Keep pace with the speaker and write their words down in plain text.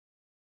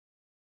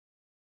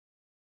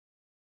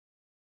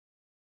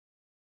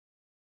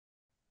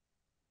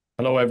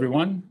Hello,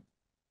 everyone.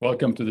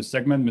 Welcome to the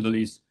segment, Middle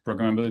East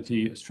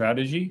Programmability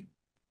Strategy.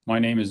 My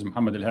name is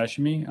Mohammed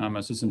Al-Hashimi. I'm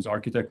a systems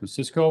architect with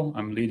Cisco.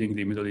 I'm leading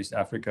the Middle East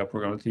Africa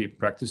Programmability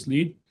Practice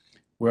Lead.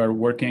 We are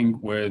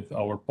working with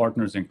our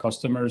partners and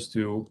customers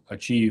to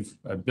achieve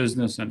a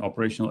business and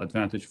operational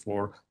advantage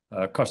for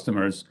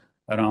customers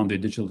around the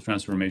digital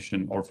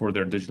transformation or for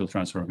their digital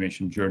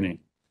transformation journey.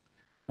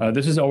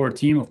 This is our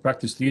team of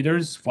practice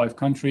leaders, 5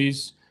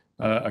 countries,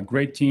 a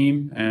great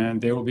team,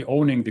 and they will be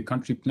owning the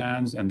country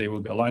plans, and they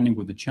will be aligning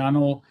with the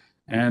channel,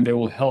 and they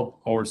will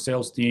help our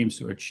sales teams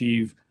to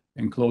achieve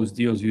and close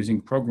deals using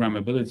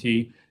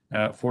programmability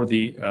for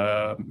the,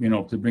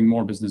 to bring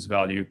more business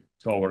value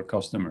to our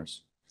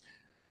customers.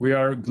 We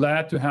are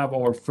glad to have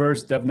our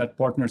first DevNet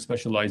partner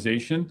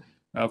specialization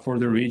for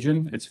the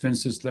region. It's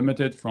Finsys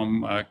Limited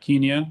from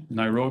Kenya,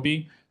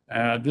 Nairobi.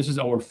 This is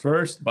our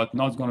first, but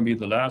not going to be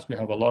the last. We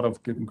have a lot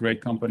of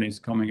great companies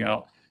coming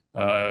out,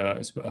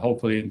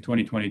 hopefully in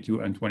 2022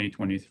 and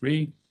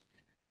 2023.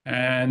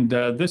 And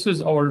this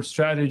is our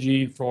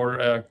strategy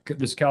for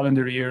this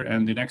calendar year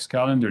and the next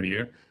calendar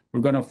year. We're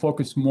going to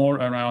focus more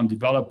around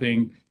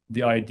developing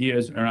the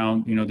ideas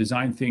around,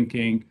 design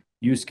thinking,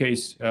 use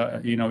case,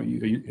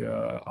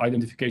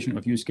 identification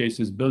of use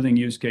cases, building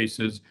use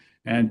cases,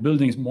 and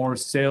building more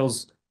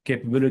sales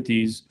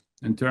capabilities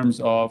in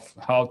terms of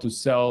how to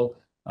sell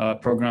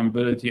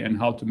programmability and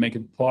how to make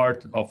it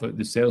part of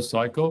the sales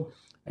cycle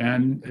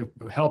and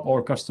help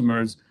our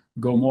customers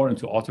go more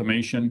into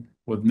automation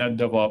with Net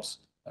DevOps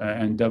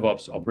and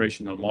DevOps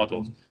operational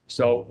models.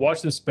 So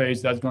watch this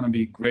space. That's going to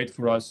be great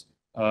for us,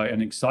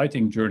 an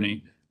exciting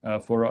journey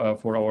for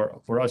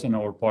us and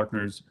our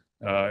partners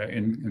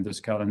in this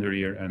calendar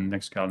year and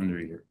next calendar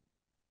year.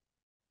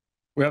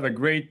 We have a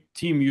great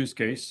team use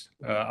case.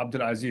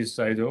 Abdulaziz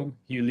Saido,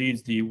 he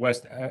leads the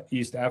West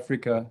East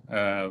Africa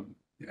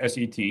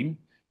SE team.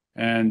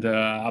 And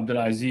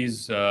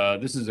Abdulaziz,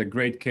 this is a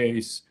great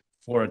case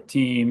for a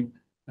team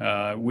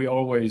we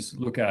always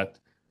look at.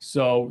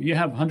 So you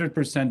have 100%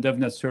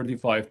 DevNet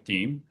certified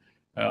team.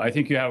 I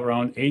think you have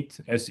around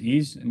 8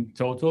 SEs in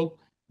total,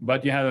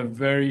 but you have a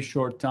very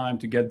short time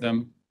to get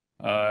them,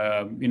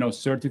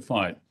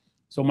 certified.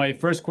 So my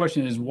first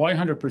question is, why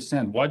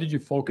 100%? Why did you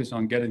focus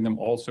on getting them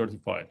all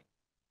certified?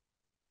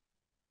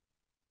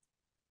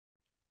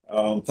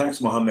 Thanks,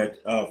 Mohammed.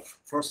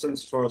 First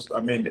things first, I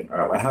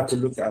had to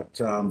look at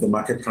the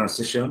market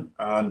transition,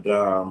 and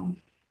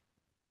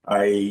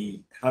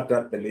I had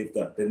that belief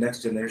that the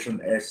next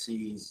generation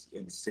SEs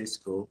in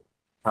Cisco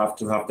have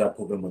to have that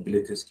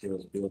programmability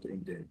skills built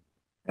in them.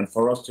 And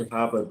for us to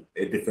have a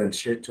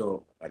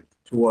differentiator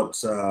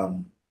towards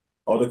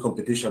other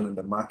competition in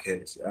the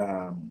market,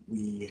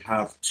 we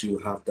have to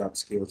have that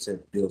skill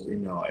set built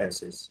in our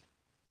SEs.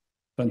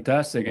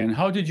 Fantastic. And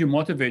how did you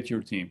motivate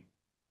your team?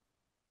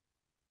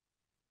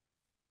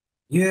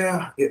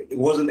 Yeah, it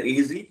wasn't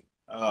easy.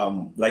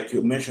 Like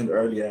you mentioned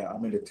earlier,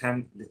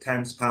 the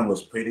time span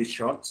was pretty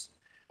short.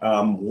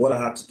 What I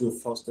had to do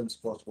first and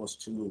foremost was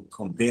to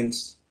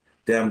convince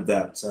them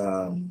that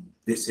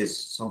this is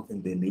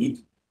something they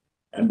need.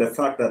 And the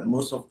fact that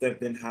most of them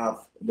didn't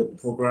have the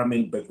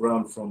programming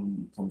background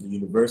from the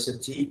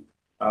university,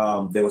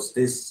 there was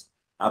this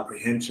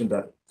apprehension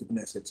that,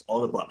 goodness, it's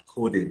all about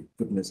coding.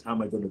 Goodness, how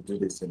am I going to do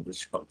this in this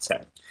short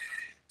time?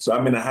 So,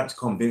 I had to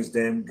convince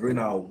them during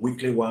our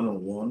weekly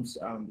one-on-ones.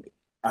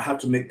 I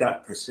had to make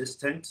that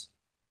persistent.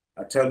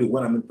 I tell you,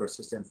 when I'm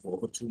persistent for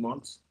over 2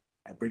 months,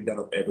 I bring that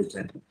up every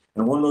time.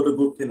 And one other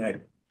good thing I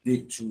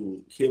did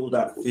to kill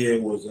that fear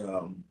was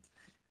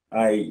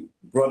I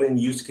brought in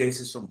use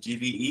cases from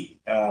GVE.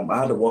 I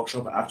had a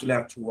workshop. I actually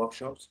have 2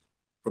 workshops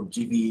from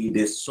GVE.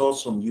 They saw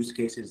some use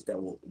cases that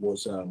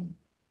was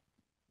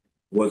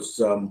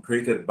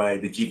created by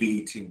the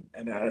GVE team.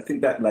 And I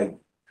think that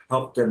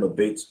helped them a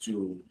bit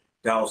to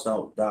douse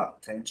out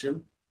that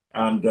tension.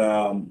 And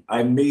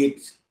I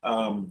made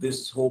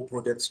this whole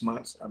project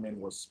smart.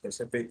 Was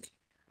specific,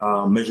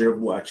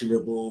 measurable,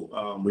 achievable,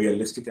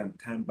 realistic, and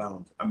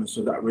time-bound.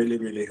 So that really,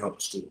 really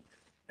helps too.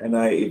 And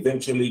I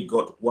eventually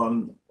got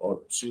 1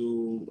 or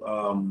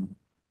 2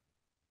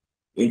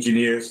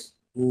 engineers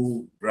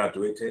who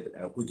graduated,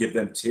 who gave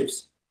them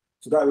tips.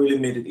 So that really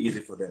made it easy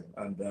for them.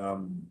 And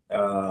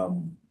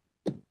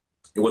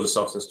it was a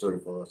success story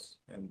for us.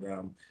 And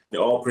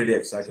they're all pretty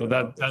excited. So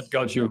that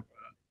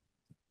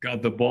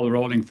got the ball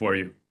rolling for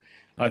you.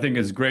 I think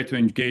it's great to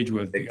engage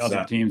with the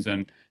other teams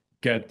and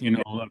get,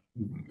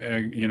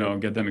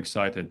 get them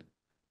excited.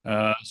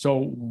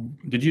 So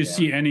did you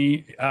see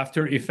any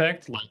after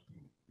effect,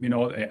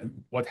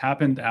 what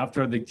happened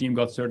after the team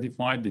got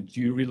certified? Did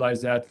you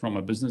realize that from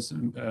a business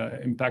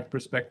impact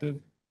perspective?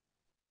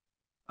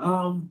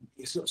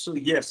 So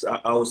yes,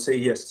 I would say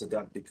yes to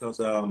that,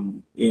 because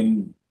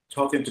in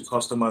talking to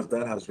customers,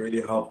 that has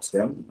really helped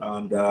them.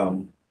 And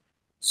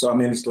so,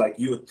 it's like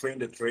you train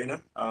the trainer.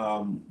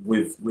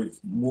 We've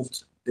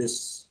moved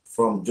this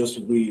from just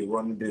we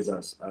running this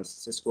as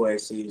Cisco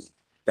SEs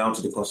down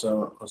to the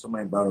customer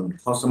environment.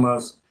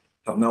 Customers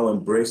have now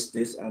embraced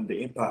this, and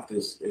the impact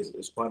is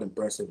quite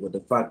impressive with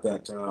the fact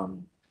that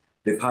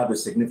They've had a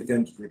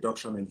significant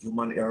reduction in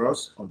human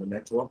errors on the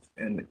network,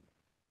 and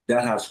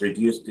that has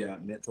reduced their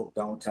network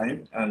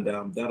downtime, and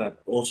that has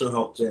also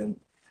helped them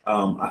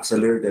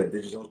accelerate their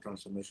digital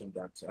transformation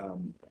that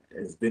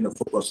has been a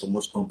focus for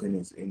most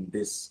companies in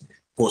this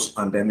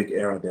post-pandemic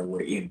era that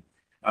we're in.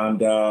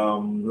 And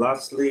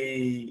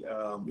lastly,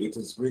 it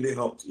has really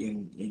helped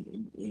in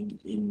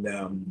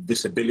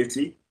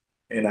visibility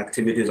and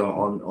activities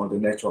on the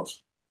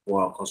networks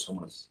for our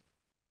customers.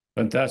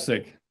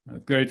 Fantastic.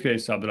 Great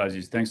case,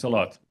 Abdulaziz. Thanks a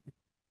lot.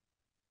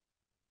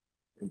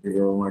 Thank you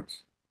very much.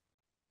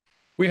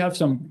 We have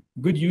some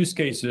good use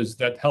cases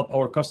that help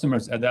our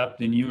customers adapt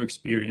the new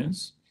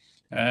experience.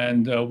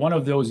 And one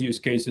of those use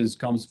cases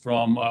comes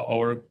from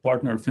our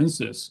partner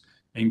Finsis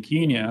in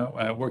Kenya,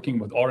 working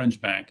with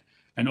Orange Bank.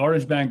 And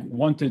Orange Bank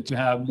wanted to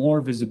have more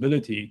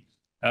visibility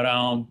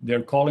around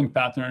their calling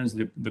patterns,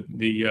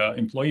 the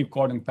employee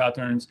calling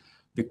patterns,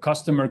 the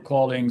customer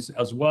callings,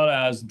 as well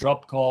as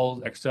dropped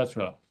calls,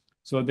 etc.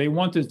 So they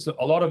wanted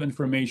a lot of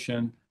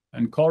information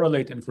and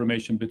correlate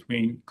information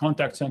between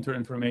contact center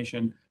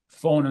information,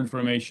 phone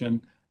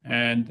information,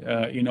 and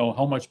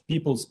how much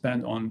people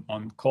spend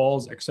on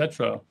calls,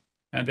 etc.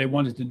 And they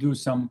wanted to do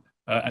some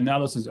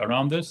analysis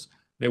around this.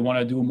 They want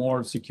to do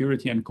more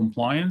security and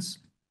compliance,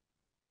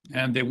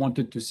 and they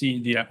wanted to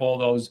see all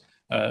those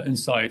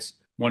insights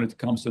when it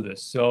comes to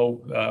this.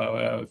 So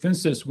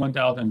Finsis went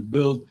out and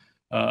built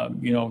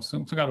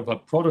some kind of a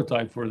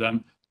prototype for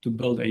them to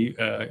build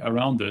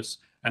around this.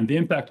 And the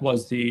impact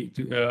was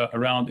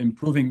around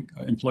improving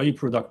employee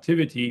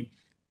productivity,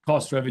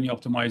 cost revenue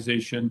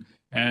optimization,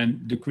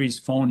 and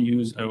decreased phone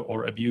use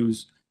or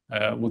abuse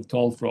with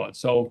toll fraud.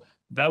 So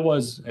that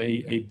was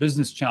a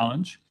business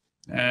challenge.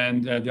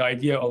 And the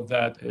idea of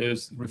that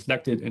is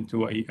reflected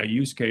into a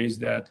use case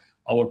that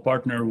our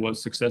partner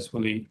was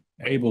successfully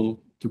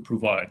able to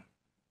provide.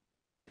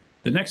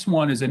 The next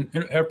one is an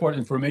airport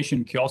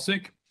information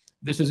kiosk.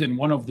 This is in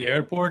one of the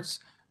airports.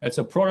 It's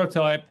a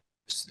prototype.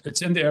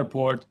 It's in the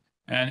airport,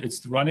 and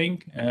it's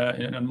running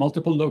in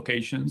multiple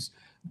locations.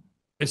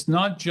 It's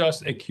not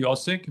just a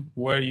kiosk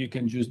where you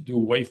can just do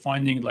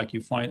wayfinding like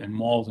you find in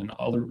malls and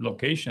other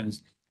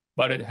locations,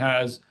 but it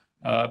has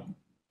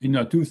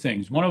two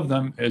things. One of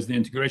them is the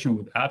integration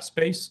with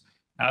AppSpace.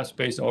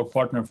 AppSpace, our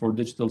partner for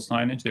digital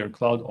signage, their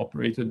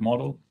cloud-operated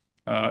model.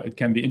 It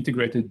can be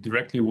integrated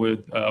directly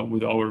with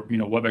our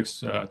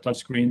WebEx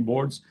touchscreen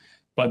boards.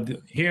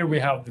 But here we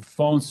have the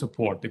phone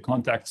support, the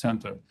contact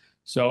center.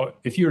 So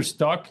if you're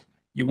stuck,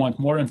 you want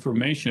more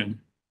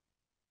information,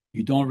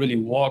 you don't really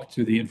walk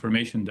to the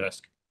information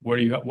desk.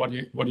 What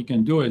you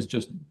can do is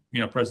just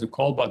press the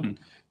call button,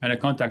 and a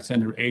contact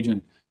center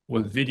agent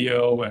with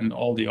video and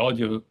all the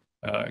audio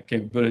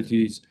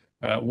capabilities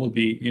will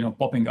be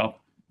popping up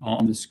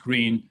on the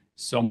screen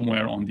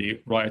somewhere on the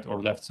right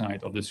or left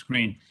side of the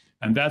screen,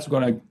 and that's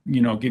going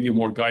to give you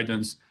more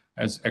guidance,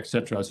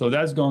 etc. So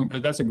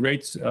that's a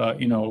great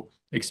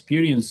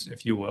experience,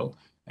 if you will.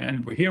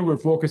 And here we're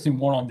focusing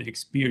more on the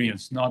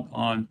experience, not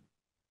on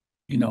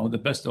the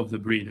best of the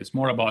breed. It's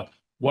more about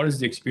what is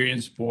the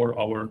experience for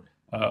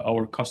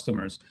our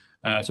customers.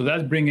 So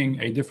that's bringing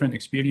a different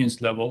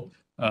experience level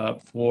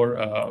for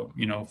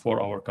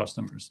our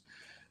customers.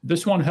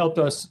 This one helped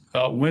us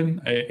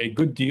win a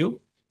good deal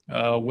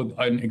with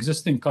an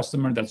existing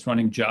customer that's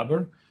running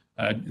Jabber.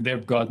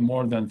 They've got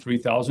more than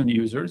 3,000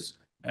 users,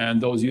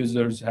 and those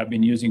users have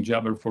been using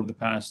Jabber for the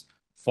past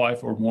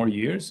 5 or more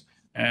years.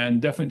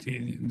 And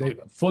definitely, they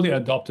fully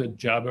adopted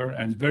Jabber,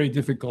 and it's very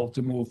difficult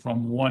to move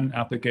from one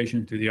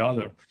application to the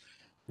other.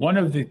 One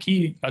of the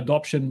key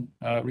adoption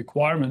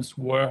requirements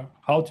were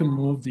how to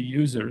move the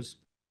users,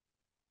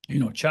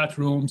 chat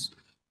rooms,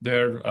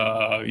 their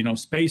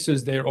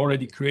spaces they're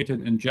already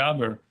created in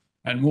Jabber,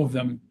 and move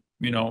them,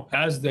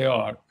 as they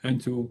are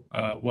into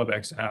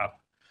WebEx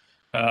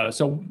app.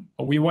 So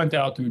we went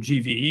out to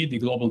GVE, the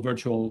Global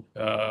Virtual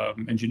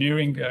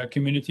Engineering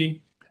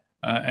Community,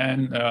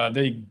 and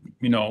they,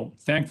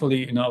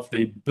 thankfully enough,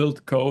 they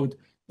built code,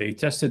 they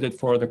tested it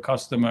for the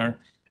customer,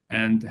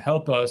 and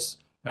help us,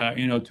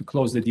 to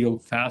close the deal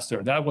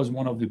faster. That was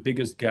one of the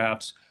biggest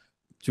gaps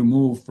to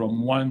move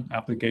from one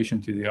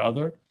application to the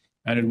other,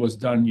 and it was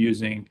done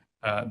using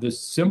this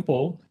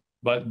simple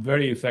but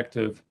very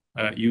effective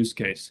use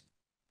case.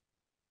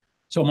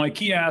 So my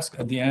key ask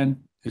at the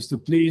end is to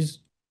please,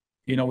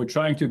 we're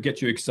trying to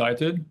get you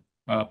excited.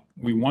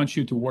 We want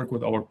you to work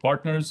with our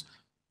partners.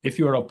 If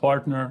you're a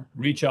partner,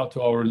 reach out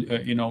to our,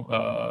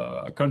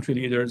 country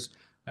leaders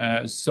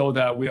so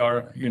that we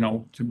are,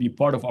 to be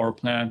part of our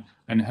plan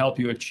and help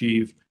you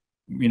achieve,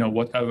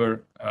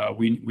 whatever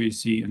we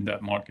see in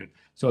that market.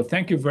 So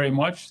thank you very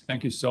much.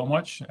 Thank you so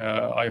much.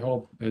 I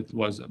hope it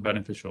was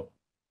beneficial.